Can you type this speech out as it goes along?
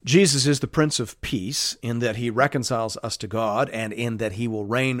Jesus is the Prince of Peace in that he reconciles us to God and in that he will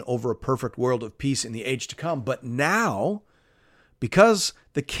reign over a perfect world of peace in the age to come. But now, because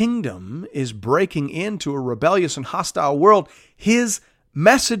the kingdom is breaking into a rebellious and hostile world, his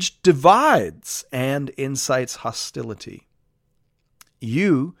message divides and incites hostility.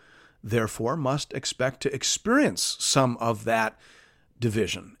 You, therefore, must expect to experience some of that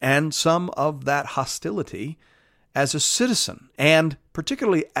division and some of that hostility as a citizen and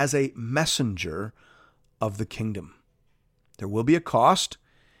particularly as a messenger of the kingdom. There will be a cost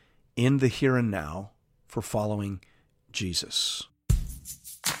in the here and now for following Jesus.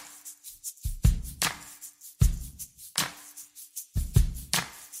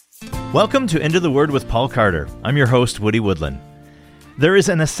 Welcome to Into the Word with Paul Carter. I'm your host, Woody Woodland. There is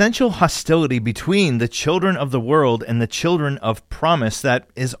an essential hostility between the children of the world and the children of promise that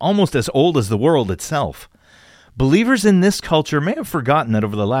is almost as old as the world itself. Believers in this culture may have forgotten that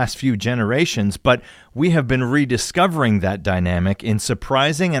over the last few generations, but we have been rediscovering that dynamic in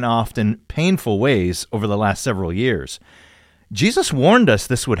surprising and often painful ways over the last several years. Jesus warned us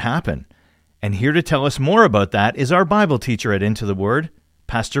this would happen, and here to tell us more about that is our Bible teacher at Into the Word,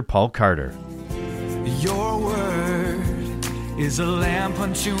 Pastor Paul Carter. Your word is a lamp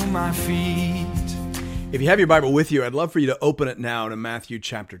unto my feet. If you have your Bible with you, I'd love for you to open it now to Matthew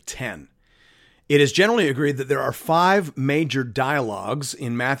chapter 10. It is generally agreed that there are 5 major dialogues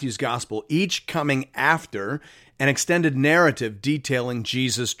in Matthew's gospel, each coming after an extended narrative detailing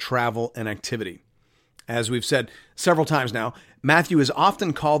Jesus' travel and activity. As we've said several times now, Matthew is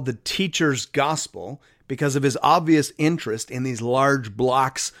often called the teacher's gospel because of his obvious interest in these large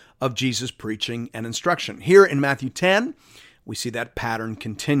blocks of Jesus' preaching and instruction. Here in Matthew 10, we see that pattern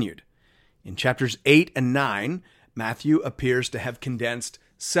continued. In chapters 8 and 9, Matthew appears to have condensed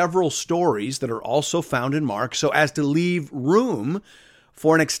several stories that are also found in Mark so as to leave room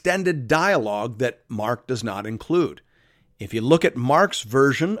for an extended dialogue that Mark does not include. If you look at Mark's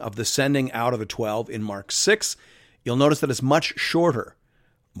version of the sending out of the 12 in Mark 6, you'll notice that it's much shorter.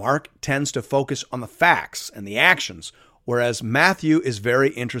 Mark tends to focus on the facts and the actions, whereas Matthew is very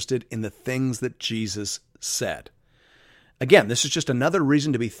interested in the things that Jesus said. Again, this is just another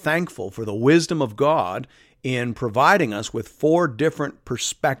reason to be thankful for the wisdom of God in providing us with 4 different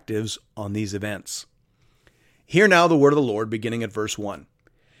perspectives on these events. Hear now the word of the Lord, beginning at verse 1.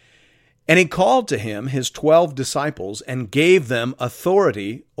 And he called to him his 12 disciples and gave them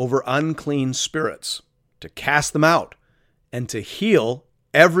authority over unclean spirits, to cast them out, and to heal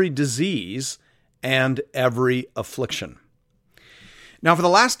every disease and every affliction. Now, for the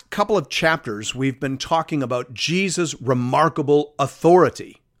last couple of chapters, we've been talking about Jesus' remarkable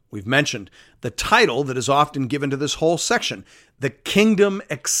authority. We've mentioned the title that is often given to this whole section, the kingdom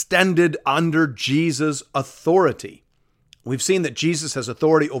extended under Jesus' authority. We've seen that Jesus has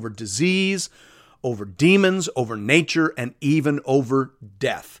authority over disease, over demons, over nature, and even over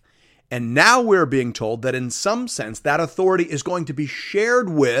death. And now we're being told that in some sense that authority is going to be shared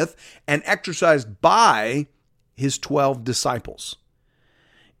with and exercised by his 12 disciples.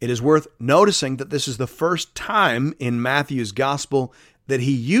 It is worth noticing that this is the first time in Matthew's gospel that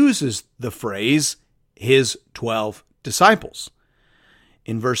he uses the phrase, his 12 disciples.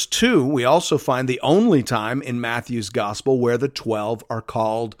 In verse 2, we also find the only time in Matthew's gospel where the 12 are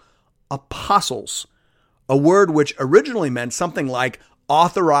called apostles, a word which originally meant something like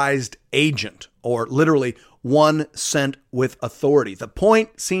authorized agent, or literally one sent with authority. The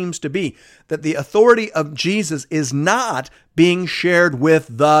point seems to be that the authority of Jesus is not being shared with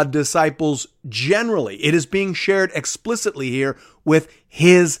the disciples generally. It is being shared explicitly here with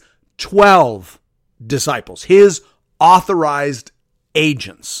his 12 disciples, his authorized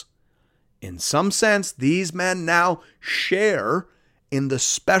agents. In some sense, these men now share in the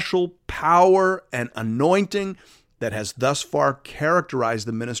special power and anointing that has thus far characterized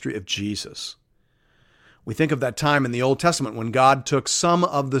the ministry of Jesus. We think of that time in the Old Testament when God took some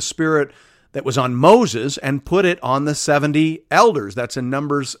of the Spirit that was on Moses and put it on the 70 elders. That's in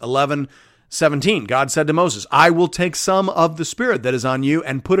Numbers 11:17. God said to Moses, I will take some of the Spirit that is on you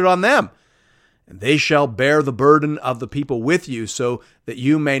and put it on them, and they shall bear the burden of the people with you so that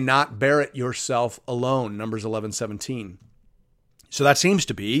you may not bear it yourself alone. Numbers 11:17. So that seems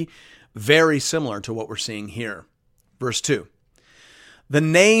to be very similar to what we're seeing here. Verse 2. The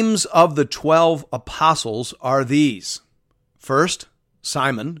names of the 12 apostles are these. First,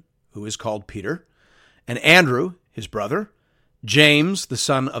 Simon, who is called Peter, and Andrew, his brother, James, the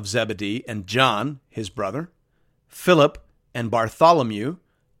son of Zebedee, and John, his brother, Philip and Bartholomew,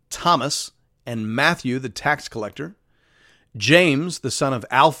 Thomas and Matthew, the tax collector, James, the son of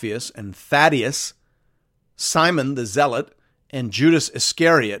Alphaeus, and Thaddeus, Simon the Zealot, and Judas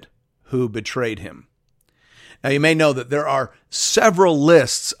Iscariot, who betrayed him. Now, you may know that there are several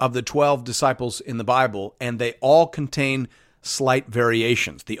lists of the 12 disciples in the Bible, and they all contain slight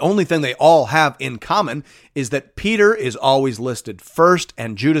variations. The only thing they all have in common is that Peter is always listed first,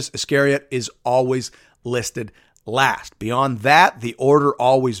 and Judas Iscariot is always listed last. Beyond that, the order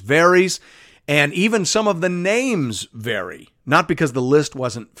always varies, and even some of the names vary. Not because the list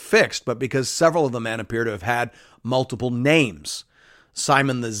wasn't fixed, but because several of the men appear to have had multiple names.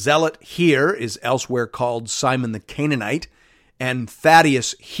 Simon the Zealot here is elsewhere called Simon the Canaanite, and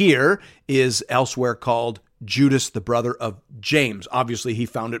Thaddeus here is elsewhere called Judas, the brother of James. Obviously, he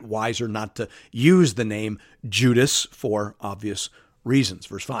found it wiser not to use the name Judas for obvious reasons.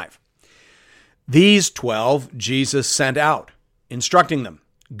 Verse 5. These 12 Jesus sent out, instructing them,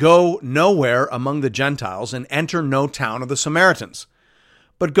 "Go nowhere among the Gentiles and enter no town of the Samaritans,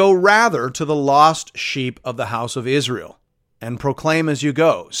 but go rather to the lost sheep of the house of Israel, and proclaim as you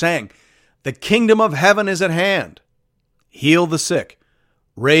go, saying, the kingdom of heaven is at hand. Heal the sick,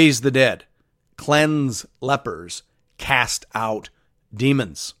 raise the dead, cleanse lepers, cast out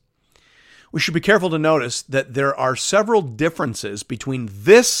demons." We should be careful to notice that there are several differences between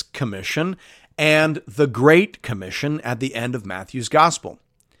this commission and the Great Commission at the end of Matthew's Gospel.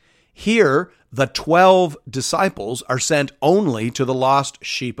 Here, the 12 disciples are sent only to the lost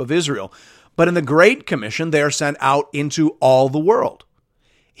sheep of Israel, but in the Great Commission, they are sent out into all the world.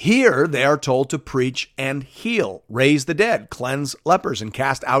 Here, they are told to preach and heal, raise the dead, cleanse lepers, and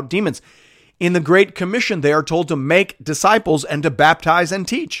cast out demons. In the Great Commission, they are told to make disciples and to baptize and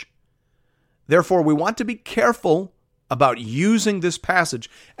teach. Therefore, we want to be careful about using this passage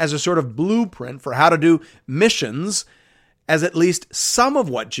as a sort of blueprint for how to do missions, as at least some of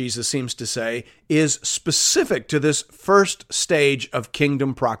what Jesus seems to say is specific to this first stage of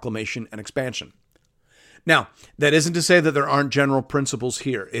kingdom proclamation and expansion. Now, that isn't to say that there aren't general principles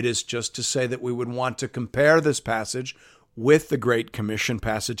here. It is just to say that we would want to compare this passage with the Great Commission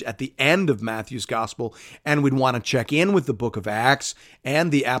passage at the end of Matthew's Gospel, and we'd want to check in with the book of Acts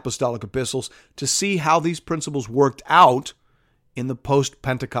and the apostolic epistles to see how these principles worked out in the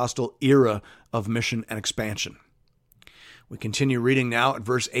post-Pentecostal era of mission and expansion. We continue reading now at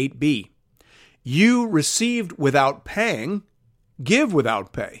verse 8b. You received without paying, give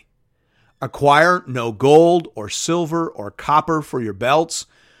without pay. Acquire no gold or silver or copper for your belts,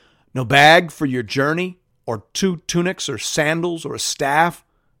 no bag for your journey, or 2 tunics or sandals or a staff,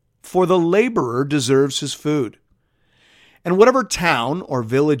 for the laborer deserves his food. And whatever town or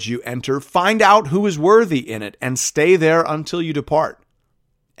village you enter, find out who is worthy in it, and stay there until you depart.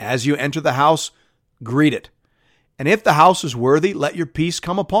 As you enter the house, greet it. And if the house is worthy, let your peace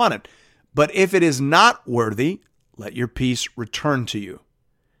come upon it. But if it is not worthy, let your peace return to you.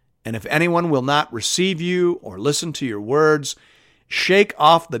 And if anyone will not receive you or listen to your words, shake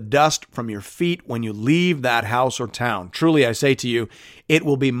off the dust from your feet when you leave that house or town. Truly, I say to you, it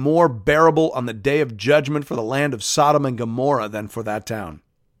will be more bearable on the day of judgment for the land of Sodom and Gomorrah than for that town.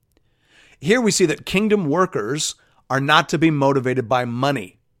 Here we see that kingdom workers are not to be motivated by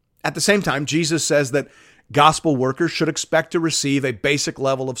money. At the same time, Jesus says that gospel workers should expect to receive a basic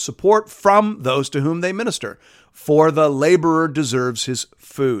level of support from those to whom they minister, for the laborer deserves his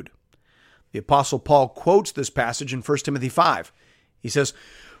food. The Apostle Paul quotes this passage in 1 Timothy 5. He says,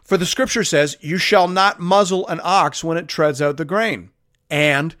 "For the scripture says, you shall not muzzle an ox when it treads out the grain,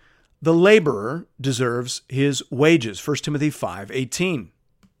 and the laborer deserves his wages." 1 Timothy 5:18.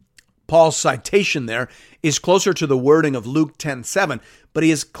 Paul's citation there is closer to the wording of Luke 10:7, but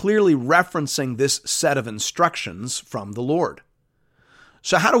he is clearly referencing this set of instructions from the Lord.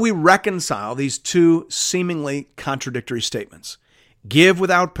 So how do we reconcile these two seemingly contradictory statements? Give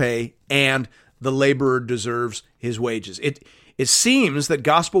without pay and the laborer deserves his wages. It seems that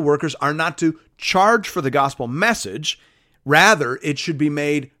gospel workers are not to charge for the gospel message. Rather, it should be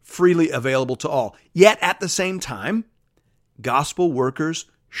made freely available to all. Yet at the same time, gospel workers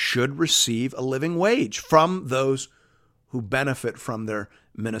should receive a living wage from those who benefit from their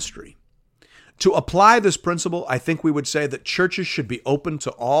ministry. To apply this principle, I think we would say that churches should be open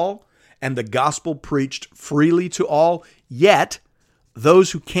to all and the gospel preached freely to all, yet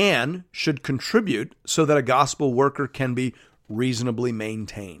those who can should contribute so that a gospel worker can be reasonably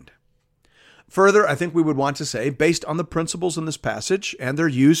maintained. Further, I think we would want to say, based on the principles in this passage and their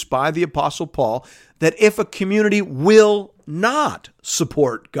use by the Apostle Paul, that if a community will not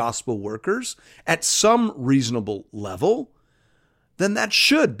support gospel workers at some reasonable level, then that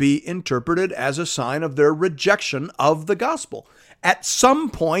should be interpreted as a sign of their rejection of the gospel. At some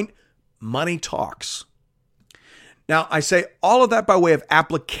point, money talks. Now, I say all of that by way of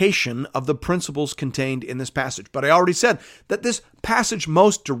application of the principles contained in this passage, but I already said that this passage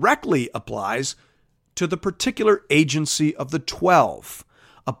most directly applies to the particular agency of the 12,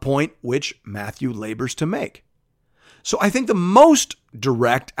 a point which Matthew labors to make. So I think the most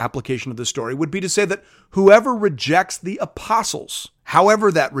direct application of the story would be to say that whoever rejects the apostles, however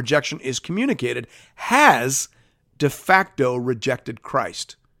that rejection is communicated, has de facto rejected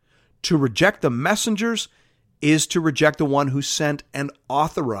Christ. To reject the messengers is to reject the one who sent and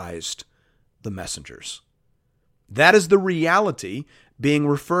authorized the messengers. That is the reality being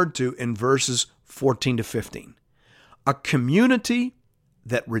referred to in verses 14 to 15. A community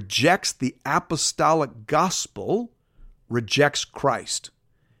that rejects the apostolic gospel rejects Christ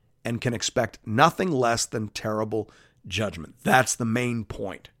and can expect nothing less than terrible judgment. That's the main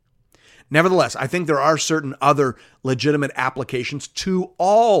point. Nevertheless, I think there are certain other legitimate applications to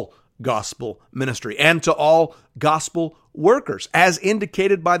all gospel ministry and to all gospel workers, as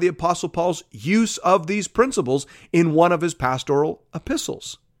indicated by the Apostle Paul's use of these principles in one of his pastoral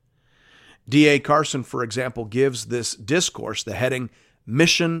epistles. D.A. Carson, for example, gives this discourse the heading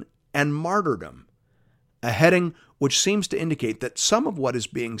Mission and Martyrdom, a heading which seems to indicate that some of what is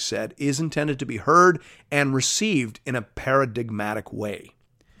being said is intended to be heard and received in a paradigmatic way.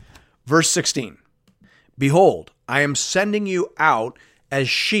 Verse 16, "Behold, I am sending you out as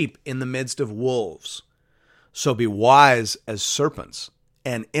sheep in the midst of wolves. So be wise as serpents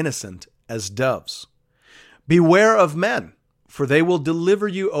and innocent as doves. Beware of men, for they will deliver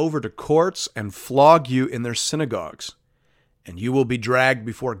you over to courts and flog you in their synagogues. And you will be dragged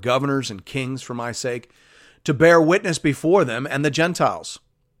before governors and kings for my sake, to bear witness before them and the Gentiles.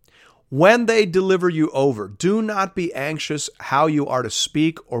 When they deliver you over, do not be anxious how you are to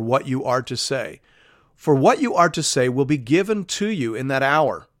speak or what you are to say. For what you are to say will be given to you in that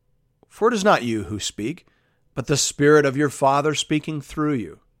hour. For it is not you who speak, but the Spirit of your Father speaking through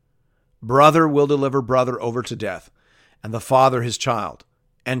you. Brother will deliver brother over to death, and the father his child.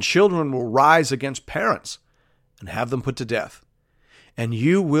 And children will rise against parents and have them put to death. And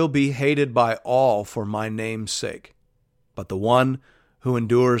you will be hated by all for my name's sake. But the one who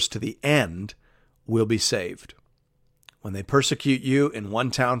endures to the end will be saved. When they persecute you in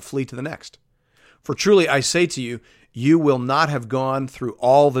one town, flee to the next. For truly I say to you, you will not have gone through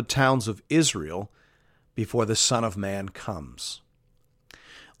all the towns of Israel before the Son of Man comes."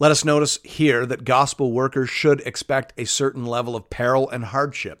 Let us notice here that gospel workers should expect a certain level of peril and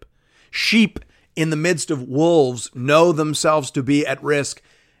hardship. Sheep in the midst of wolves know themselves to be at risk,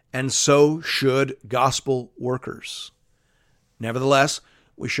 and so should gospel workers. Nevertheless,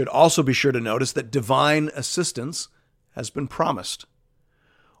 we should also be sure to notice that divine assistance has been promised.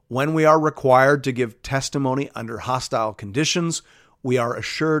 When we are required to give testimony under hostile conditions, we are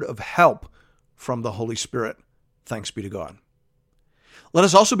assured of help from the Holy Spirit. Thanks be to God. Let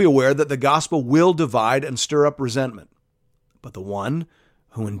us also be aware that the gospel will divide and stir up resentment, but the one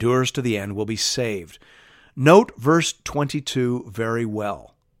who endures to the end will be saved. Note verse 22 very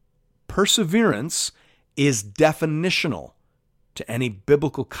well. Perseverance is definitional to any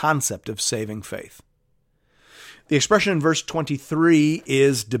biblical concept of saving faith. The expression in verse 23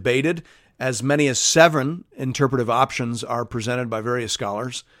 is debated. As many as 7 interpretive options are presented by various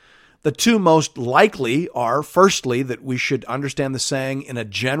scholars. The two most likely are, firstly, that we should understand the saying in a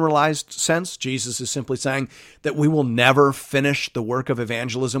generalized sense. Jesus is simply saying that we will never finish the work of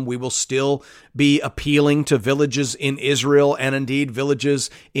evangelism. We will still be appealing to villages in Israel and indeed villages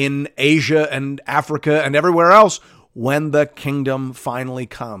in Asia and Africa and everywhere else when the kingdom finally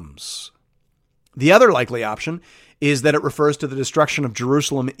comes. The other likely option is that it refers to the destruction of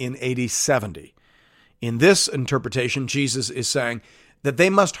Jerusalem in AD 70. In this interpretation, Jesus is saying that they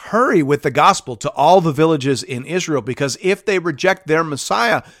must hurry with the gospel to all the villages in Israel, because if they reject their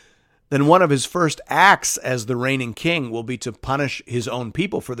Messiah, then one of his first acts as the reigning king will be to punish his own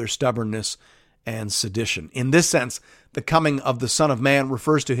people for their stubbornness and sedition. In this sense, the coming of the Son of Man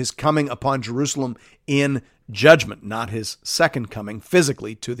refers to his coming upon Jerusalem in judgment, not his second coming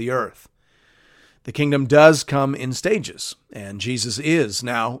physically to the earth. The kingdom does come in stages, and Jesus is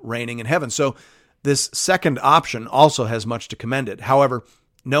now reigning in heaven. So this second option also has much to commend it. However,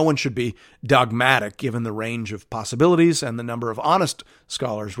 no one should be dogmatic given the range of possibilities and the number of honest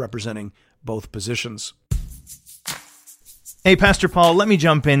scholars representing both positions. Hey, Pastor Paul, let me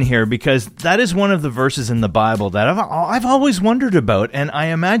jump in here because that is one of the verses in the Bible that I've always wondered about, and I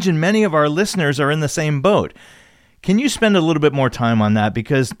imagine many of our listeners are in the same boat. Can you spend a little bit more time on that?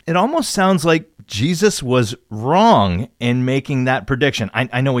 Because it almost sounds like Jesus was wrong in making that prediction.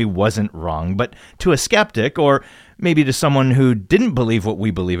 I know he wasn't wrong, but to a skeptic or maybe to someone who didn't believe what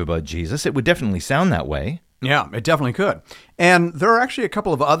we believe about Jesus, it would definitely sound that way. Yeah, it definitely could. And there are actually a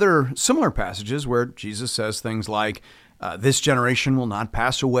couple of other similar passages where Jesus says things like, this generation will not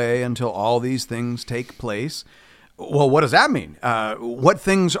pass away until all these things take place. Well, what does that mean? What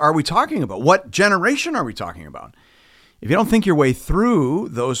things are we talking about? What generation are we talking about? If you don't think your way through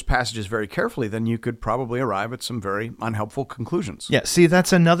those passages very carefully, then you could probably arrive at some very unhelpful conclusions. Yeah, see,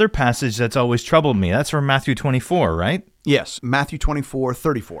 that's another passage that's always troubled me. That's from Matthew 24, right? Yes, Matthew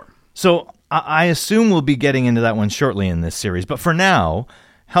 24:34. So I assume we'll be getting into that one shortly in this series. But for now,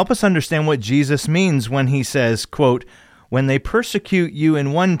 help us understand what Jesus means when he says, quote, "When they persecute you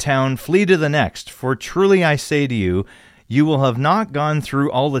in one town, flee to the next. For truly I say to you, you will have not gone through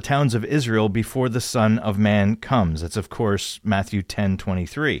all the towns of Israel before the Son of Man comes." That's, of course, Matthew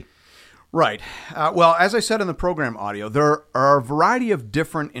 10:23. Right. Well, as I said in the program audio, there are a variety of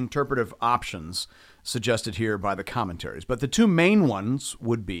different interpretive options suggested here by the commentaries. But the two main ones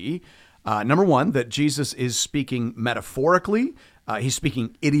would be, number one, that Jesus is speaking metaphorically. He's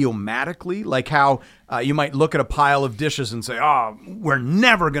speaking idiomatically, like how you might look at a pile of dishes and say, "Oh, we're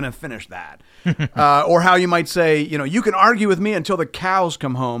never going to finish that." Or how you might say, you can argue with me until the cows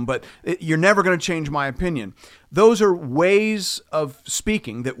come home, but you're never going to change my opinion. Those are ways of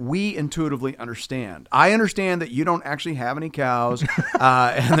speaking that we intuitively understand. I understand that you don't actually have any cows,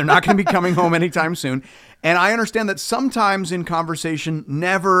 and they're not going to be coming home anytime soon. And I understand that sometimes in conversation,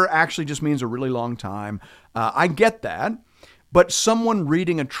 never actually just means a really long time. I get that. But someone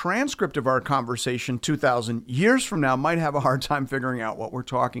reading a transcript of our conversation 2,000 years from now might have a hard time figuring out what we're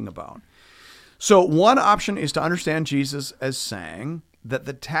talking about. So one option is to understand Jesus as saying that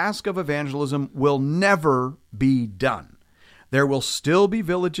the task of evangelism will never be done. There will still be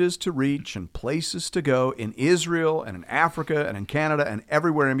villages to reach and places to go in Israel and in Africa and in Canada and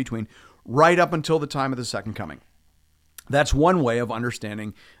everywhere in between, right up until the time of the second coming. That's one way of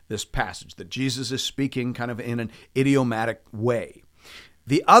understanding this passage, that Jesus is speaking kind of in an idiomatic way.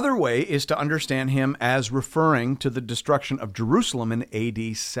 The other way is to understand him as referring to the destruction of Jerusalem in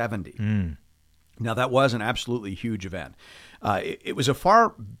AD 70. Now, that was an absolutely huge event. It was a far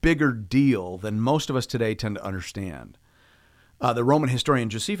bigger deal than most of us today tend to understand. The Roman historian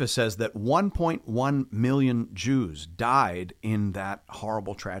Josephus says that 1.1 million Jews died in that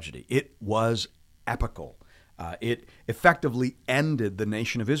horrible tragedy. It was epical. It effectively ended the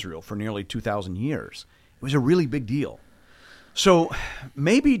nation of Israel for nearly 2,000 years. It was a really big deal. So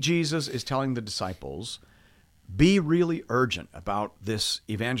maybe Jesus is telling the disciples, be really urgent about this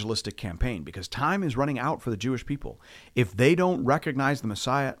evangelistic campaign because time is running out for the Jewish people. If they don't recognize the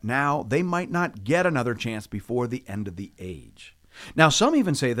Messiah now, they might not get another chance before the end of the age. Now, some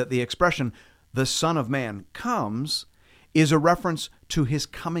even say that the expression, the Son of Man comes, is a reference to his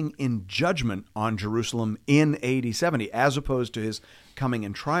coming in judgment on Jerusalem in AD 70, as opposed to his coming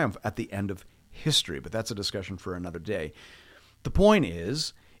in triumph at the end of history. But that's a discussion for another day. The point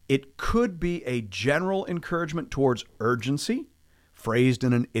is, it could be a general encouragement towards urgency, phrased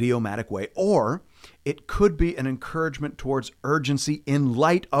in an idiomatic way, or it could be an encouragement towards urgency in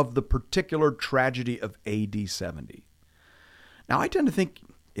light of the particular tragedy of AD 70. Now, I tend to think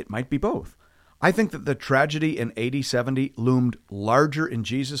it might be both. I think that the tragedy in AD 70 loomed larger in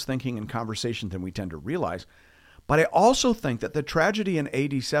Jesus' thinking and conversation than we tend to realize, but I also think that the tragedy in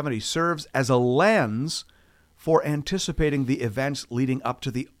AD 70 serves as a lens for anticipating the events leading up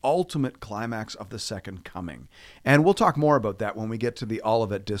to the ultimate climax of the second coming. And we'll talk more about that when we get to the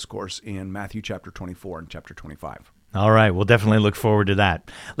Olivet Discourse in Matthew chapter 24 and chapter 25. All right, we'll definitely look forward to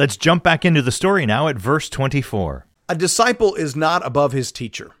that. Let's jump back into the story now at verse 24. A disciple is not above his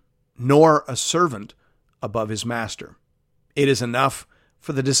teacher, nor a servant above his master. It is enough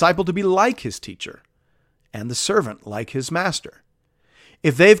for the disciple to be like his teacher, and the servant like his master.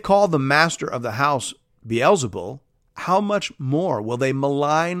 If they've called the master of the house Beelzebul, how much more will they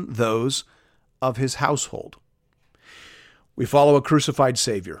malign those of his household? We follow a crucified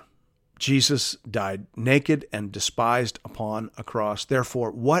Savior. Jesus died naked and despised upon a cross. Therefore,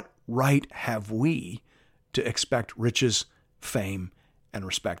 what right have we to expect riches, fame, and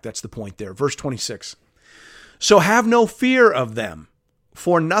respect? That's the point there. Verse 26. So have no fear of them,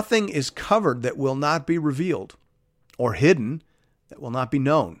 for nothing is covered that will not be revealed, or hidden that will not be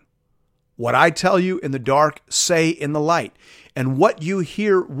known. What I tell you in the dark, say in the light, and what you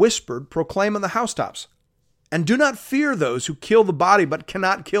hear whispered, proclaim on the housetops. And do not fear those who kill the body, but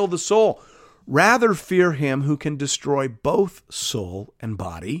cannot kill the soul. Rather fear him who can destroy both soul and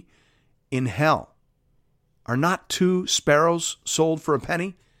body in hell. Are not 2 sparrows sold for a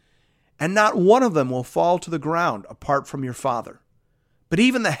penny? And not one of them will fall to the ground apart from your Father. But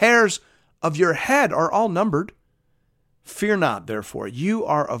even the hairs of your head are all numbered. Fear not, therefore, you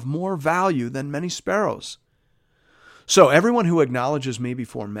are of more value than many sparrows. So everyone who acknowledges me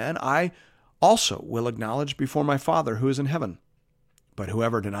before men, I also will acknowledge before my Father who is in heaven. But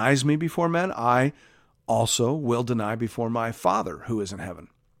whoever denies me before men, I also will deny before my Father who is in heaven.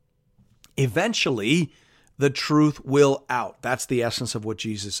 Eventually, the truth will out. That's the essence of what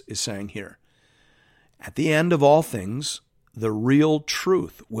Jesus is saying here. At the end of all things, the real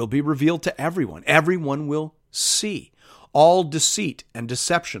truth will be revealed to everyone. Everyone will see. All deceit and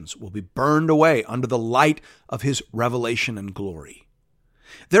deceptions will be burned away under the light of his revelation and glory.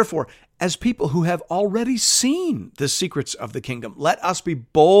 Therefore, as people who have already seen the secrets of the kingdom, let us be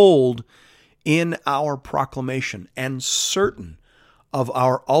bold in our proclamation and certain of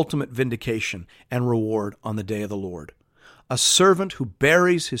our ultimate vindication and reward on the day of the Lord. A servant who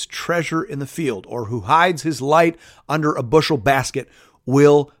buries his treasure in the field or who hides his light under a bushel basket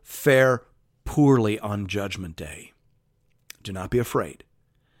will fare poorly on Judgment Day. Do not be afraid.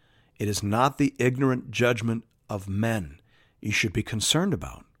 It is not the ignorant judgment of men you should be concerned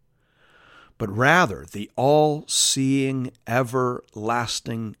about, but rather the all-seeing,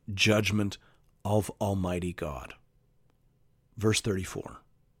 everlasting judgment of Almighty God. Verse 34.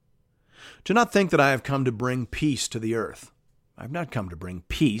 Do not think that I have come to bring peace to the earth. I have not come to bring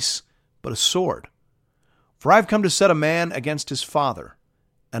peace, but a sword. For I have come to set a man against his father,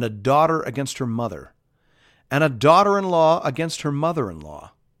 and a daughter against her mother, and a daughter-in-law against her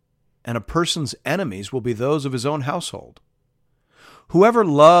mother-in-law, and a person's enemies will be those of his own household. Whoever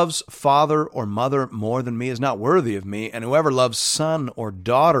loves father or mother more than me is not worthy of me, and whoever loves son or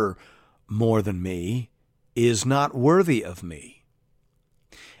daughter more than me is not worthy of me.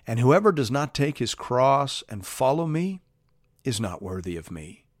 And whoever does not take his cross and follow me is not worthy of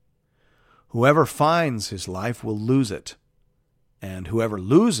me. Whoever finds his life will lose it, and whoever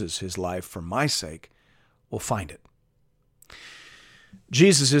loses his life for my sake will find it.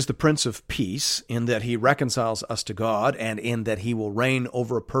 Jesus is the Prince of Peace in that he reconciles us to God and in that he will reign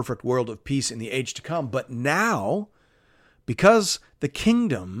over a perfect world of peace in the age to come. But now, because the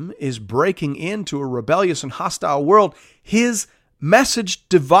kingdom is breaking into a rebellious and hostile world, his message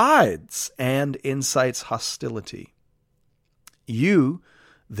divides and incites hostility. You,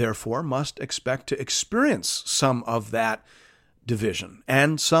 therefore, must expect to experience some of that division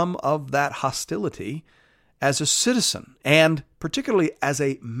and some of that hostility as a citizen and particularly as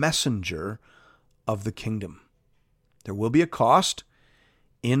a messenger of the kingdom. There will be a cost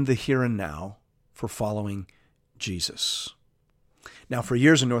in the here and now for following Jesus. Now, for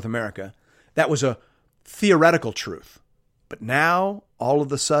years in North America, that was a theoretical truth. But now, all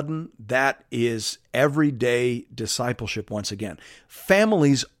of a sudden, that is everyday discipleship once again.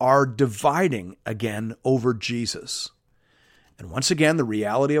 Families are dividing again over Jesus. And once again, the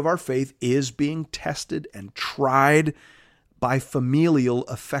reality of our faith is being tested and tried by familial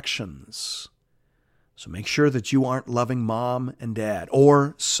affections. So make sure that you aren't loving mom and dad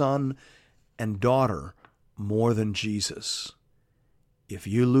or son and daughter more than Jesus. If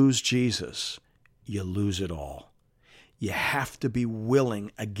you lose Jesus, you lose it all. You have to be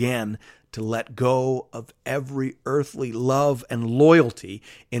willing again to let go of every earthly love and loyalty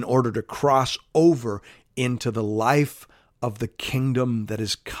in order to cross over into the life of the kingdom that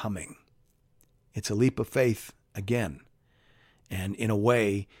is coming. It's a leap of faith again, and in a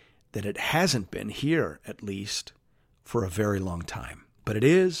way that it hasn't been here, at least, for a very long time. But it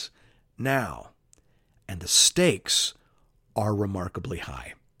is now, and the stakes are remarkably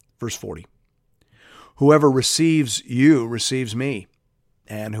high. Verse 40. Whoever receives you receives me,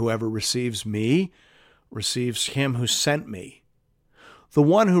 and whoever receives me receives him who sent me. The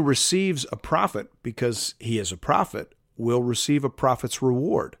one who receives a prophet because he is a prophet will receive a prophet's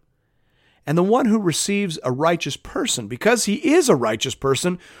reward. And the one who receives a righteous person because he is a righteous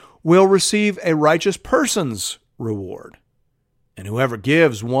person will receive a righteous person's reward. And whoever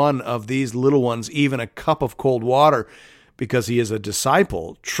gives one of these little ones even a cup of cold water because he is a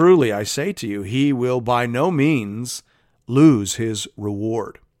disciple, truly I say to you, he will by no means lose his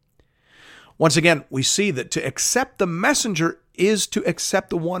reward. Once again, we see that to accept the messenger is to accept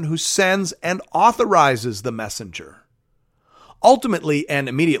the one who sends and authorizes the messenger. Ultimately and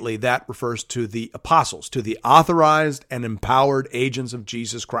immediately, that refers to the apostles, to the authorized and empowered agents of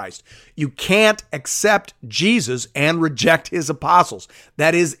Jesus Christ. You can't accept Jesus and reject his apostles.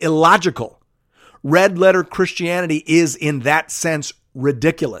 That is illogical. Red letter Christianity is, in that sense,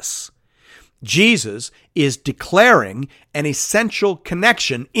 ridiculous. Jesus is declaring an essential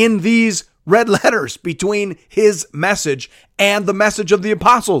connection in these red letters between his message and the message of the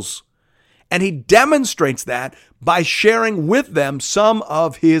apostles. And he demonstrates that by sharing with them some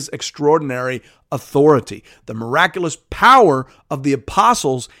of his extraordinary authority. The miraculous power of the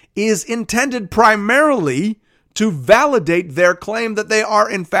apostles is intended primarily to validate their claim that they are,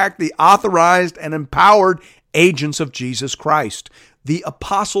 in fact, the authorized and empowered agents of Jesus Christ. The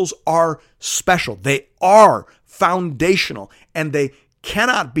apostles are special. They are foundational, and they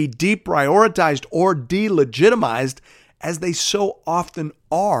cannot be deprioritized or delegitimized as they so often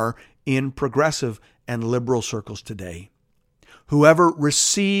are in progressive and liberal circles today. Whoever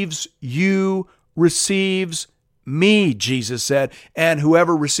receives you receives me, Jesus said, and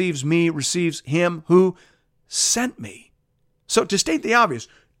whoever receives me receives him who sent me. So to state the obvious,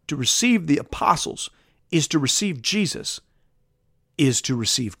 to receive the apostles is to receive Jesus, is to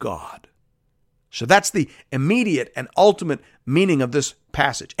receive God. So that's the immediate and ultimate meaning of this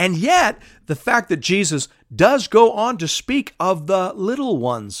passage. And yet, the fact that Jesus does go on to speak of the little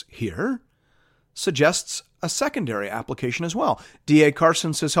ones here suggests a secondary application as well. D.A.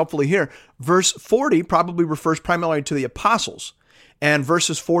 Carson says helpfully here, verse 40 probably refers primarily to the apostles, and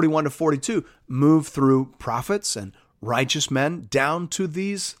verses 41 to 42 move through prophets and righteous men down to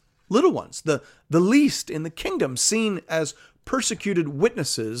these little ones, the least in the kingdom, seen as persecuted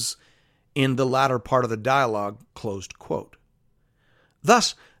witnesses in the latter part of the dialogue, closed quote.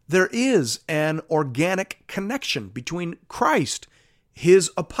 Thus, there is an organic connection between Christ, his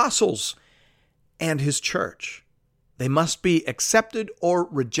apostles, and his church. They must be accepted or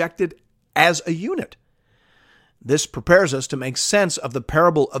rejected as a unit. This prepares us to make sense of the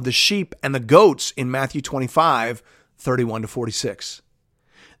parable of the sheep and the goats in Matthew 25, 31 to 46.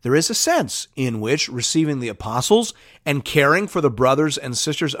 There is a sense in which receiving the apostles and caring for the brothers and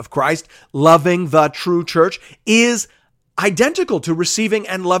sisters of Christ, loving the true church, is identical to receiving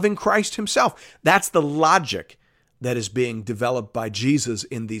and loving Christ himself. That's the logic that is being developed by Jesus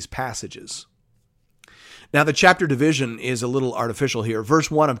in these passages. Now, the chapter division is a little artificial here. Verse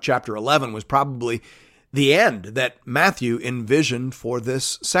 1 of chapter 11 was probably the end that Matthew envisioned for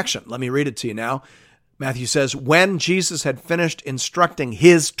this section. Let me read it to you now. Matthew says, when Jesus had finished instructing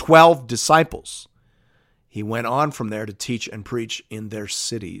his 12 disciples, he went on from there to teach and preach in their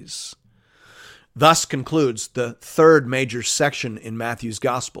cities. Thus concludes the third major section in Matthew's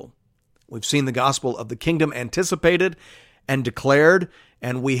gospel. We've seen the gospel of the kingdom anticipated and declared,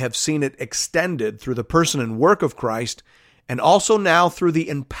 and we have seen it extended through the person and work of Christ, and also now through the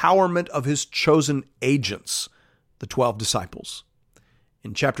empowerment of his chosen agents, the 12 disciples.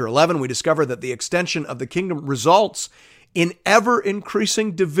 In chapter 11, we discover that the extension of the kingdom results in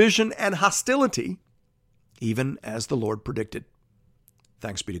ever-increasing division and hostility, even as the Lord predicted.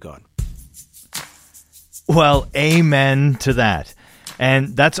 Thanks be to God. Well, amen to that.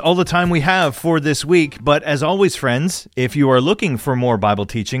 And that's all the time we have for this week. But as always, friends, if you are looking for more Bible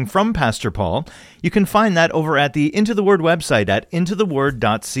teaching from Pastor Paul, you can find that over at the Into the Word website at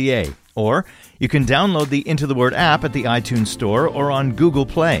intotheword.ca. Or you can download the Into the Word app at the iTunes Store or on Google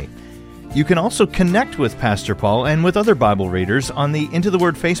Play. You can also connect with Pastor Paul and with other Bible readers on the Into the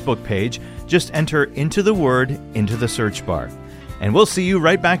Word Facebook page. Just enter Into the Word into the search bar. And we'll see you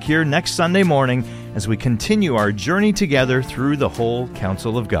right back here next Sunday morning as we continue our journey together through the whole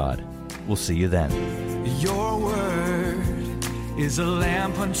counsel of God. We'll see you then. Your word is a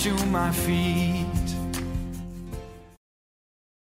lamp unto my feet